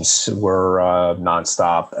treatment teams were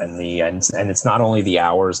nonstop, and it's not only the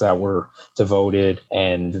hours that were devoted,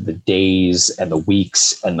 and the days and the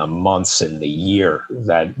weeks and the months and the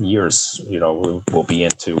years we'll be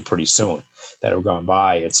into pretty soon that have gone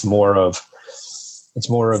by. It's more of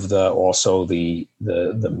the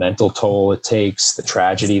mental toll it takes, the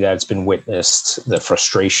tragedy that's been witnessed, the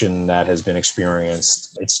frustration that has been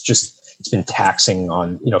experienced. It's been taxing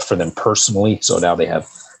on, for them personally. So now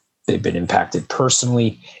they've been impacted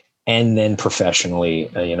personally and then professionally,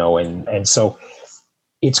 and so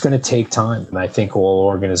it's going to take time. And I think all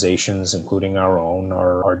organizations, including our own,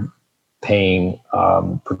 are paying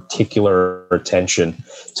particular attention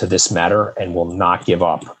to this matter, and will not give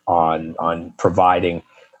up on providing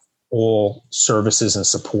all services and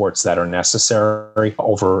supports that are necessary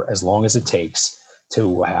over as long as it takes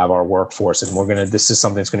to have our workforce. And this is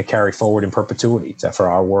something that's going to carry forward in perpetuity for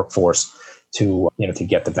our workforce to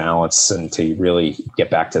get the balance and to really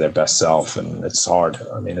get back to their best self. And it's hard.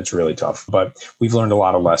 I mean, it's really tough, but we've learned a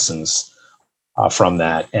lot of lessons from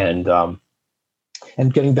that.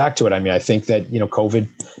 And getting back to it, I mean, I think that,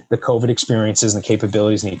 the COVID experiences and the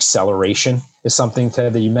capabilities and the acceleration is something,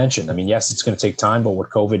 Ted, that you mentioned. I mean, yes, it's going to take time, but what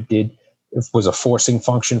COVID did was a forcing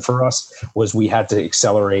function for us, was we had to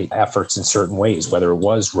accelerate efforts in certain ways, whether it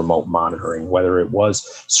was remote monitoring, whether it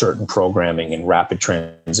was certain programming and rapid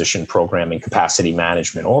transition programming, capacity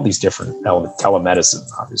management, all these different elements, telemedicine,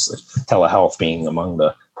 obviously, telehealth being among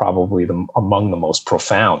the most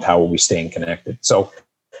profound. How are we staying connected? So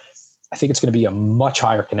I think it's going to be a much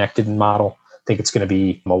higher connected model. I think it's going to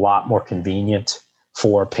be a lot more convenient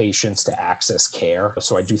for patients to access care.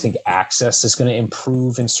 So I do think access is going to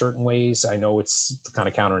improve in certain ways. I know it's kind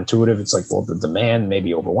of counterintuitive. It's like, well, the demand may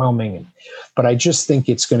be overwhelming, but I just think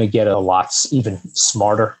it's going to get a lot even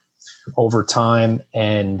smarter over time.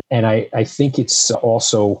 And I think it's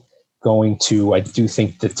also going to, I do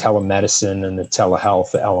think the telemedicine and the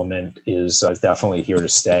telehealth element is definitely here to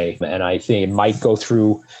stay. And I think it might go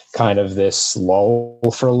through kind of this lull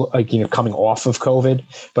for coming off of COVID.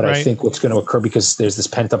 But right. I think what's going to occur, because there's this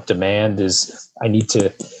pent up demand, is I need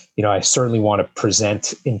to, I certainly want to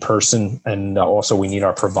present in person. And also we need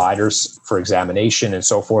our providers for examination and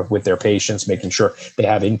so forth with their patients, making sure they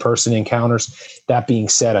have in-person encounters. That being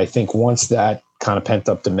said, I think once that kind of pent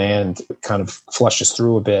up demand kind of flushes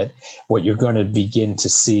through a bit, what you're going to begin to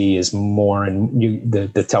see is more the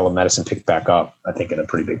telemedicine pick back up, I think, in a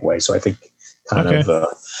pretty big way. So I think kind of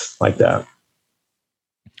like that.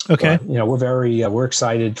 Okay. But, we're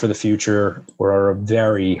excited for the future. We're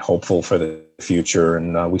very hopeful for the future,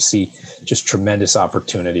 and we see just tremendous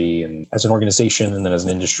opportunity. And as an organization and then as an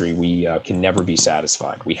industry, we can never be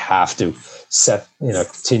satisfied. We have to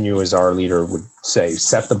continue, as our leader would say,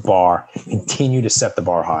 set the bar, continue to set the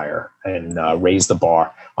bar higher, and raise the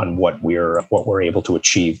bar on what we're able to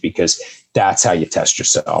achieve, because that's how you test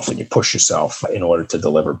yourself and you push yourself in order to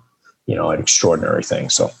deliver, an extraordinary thing.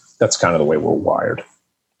 So that's kind of the way we're wired.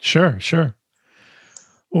 Sure.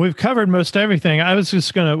 Well, we've covered most everything.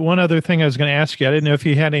 One other thing I was going to ask you. I didn't know if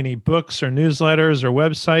you had any books or newsletters or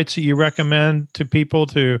websites that you recommend to people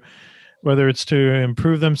to, whether it's to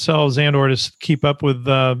improve themselves and or to keep up with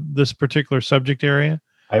this particular subject area.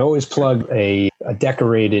 I always plug a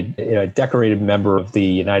decorated member of the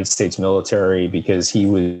United States military, because he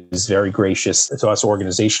was very gracious to us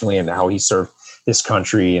organizationally and how he served this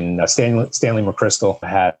country. And Stanley McChrystal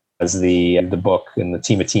has the book and the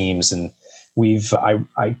Team of Teams, and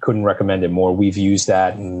I couldn't recommend it more. We've used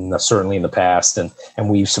that, and certainly in the past, and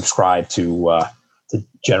we've subscribed to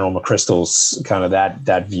General McChrystal's kind of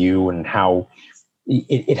that view, and how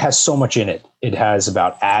it has so much in it. It has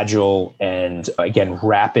about agile and, again,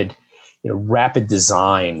 rapid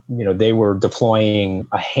design. They were deploying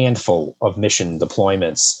a handful of mission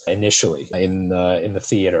deployments initially in the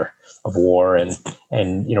theater of war, and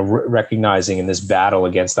recognizing in this battle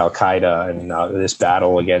against Al Qaeda and this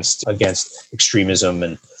battle against extremism,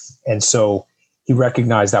 and so he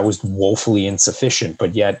recognized that was woefully insufficient,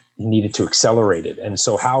 but yet he needed to accelerate it. And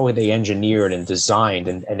so how they engineered and designed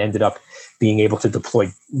and ended up being able to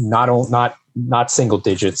deploy not single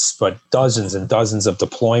digits, but dozens and dozens of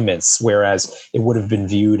deployments, whereas it would have been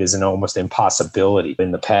viewed as an almost impossibility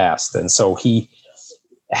in the past. And so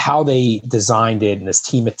how they designed it, and this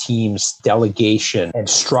Team of Teams delegation and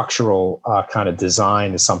structural kind of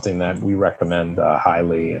design is something that we recommend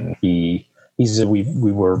highly. And we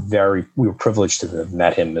were privileged to have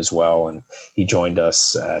met him as well, and he joined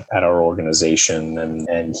us at our organization,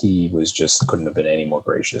 and he was just couldn't have been any more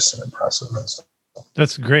gracious and impressive.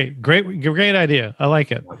 That's great idea. I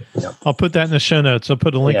like it. Yep. I'll put that in the show notes. I'll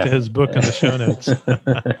put a link to his book in the show notes.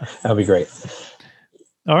 That'll be great.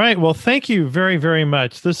 All right. Well, thank you very, very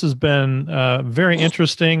much. This has been very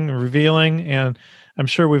interesting, revealing, and I'm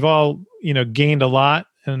sure we've all gained a lot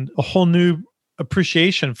and a whole new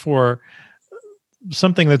appreciation for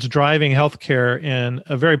something that's driving healthcare in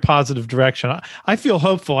a very positive direction. I feel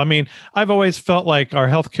hopeful. I mean, I've always felt like our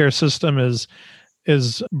healthcare system is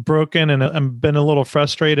broken, and I've been a little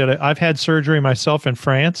frustrated. I've had surgery myself in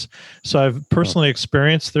France, so I've personally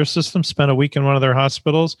experienced their system, spent a week in one of their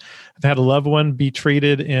hospitals. I've had a loved one be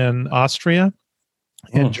treated in Austria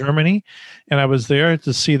and Germany, and I was there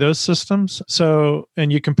to see those systems. So,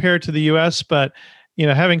 and you compare it to the US, but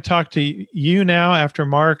having talked to you now after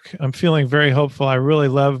Mark, I'm feeling very hopeful. I really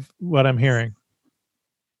love what I'm hearing.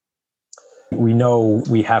 We know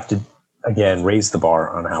we have to, again, raise the bar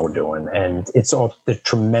on how we're doing. And it's all the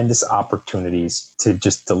tremendous opportunities to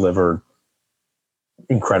just deliver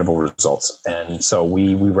incredible results. And so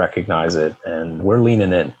we recognize it, and we're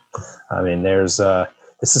leaning in. I mean, this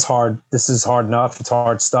is hard. This is hard enough. It's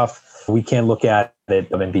hard stuff. We can't look at it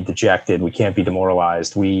and be dejected. We can't be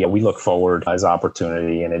demoralized. We look forward as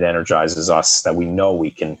opportunity, and it energizes us that we know we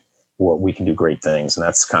can do great things. And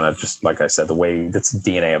that's kind of just, like I said, that's the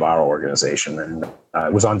DNA of our organization. And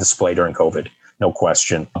it was on display during COVID, no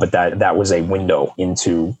question. But that was a window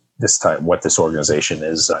into this time, what this organization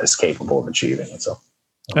is capable of achieving. And so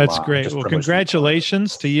that's great. Well,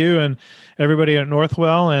 congratulations to you and everybody at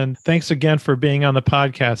Northwell. And thanks again for being on the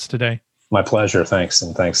podcast today. My pleasure. Thanks.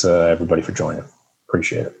 And thanks everybody for joining.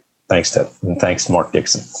 Appreciate it. Thanks, Ted. And thanks, Mark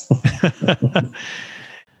Dixon.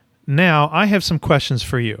 Now, I have some questions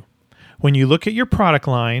for you. When you look at your product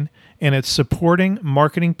line and its supporting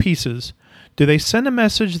marketing pieces, do they send a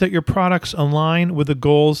message that your products align with the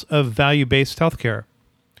goals of value-based healthcare?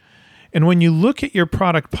 And when you look at your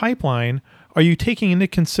product pipeline, are you taking into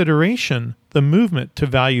consideration the movement to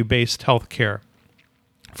value-based healthcare?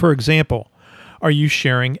 For example, are you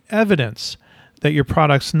sharing evidence that your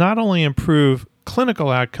products not only improve clinical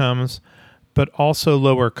outcomes, but also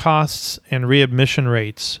lower costs and readmission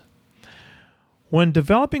rates? When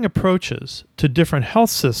developing approaches to different health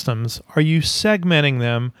systems, are you segmenting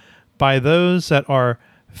them by those that are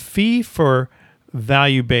fee for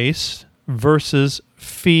value-based versus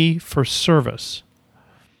fee for service?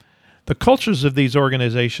 The cultures of these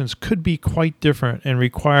organizations could be quite different and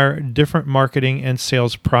require different marketing and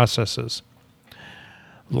sales processes.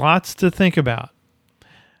 Lots to think about.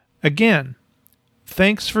 Again,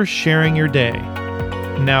 thanks for sharing your day.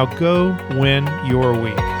 Now go win your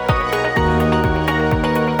week.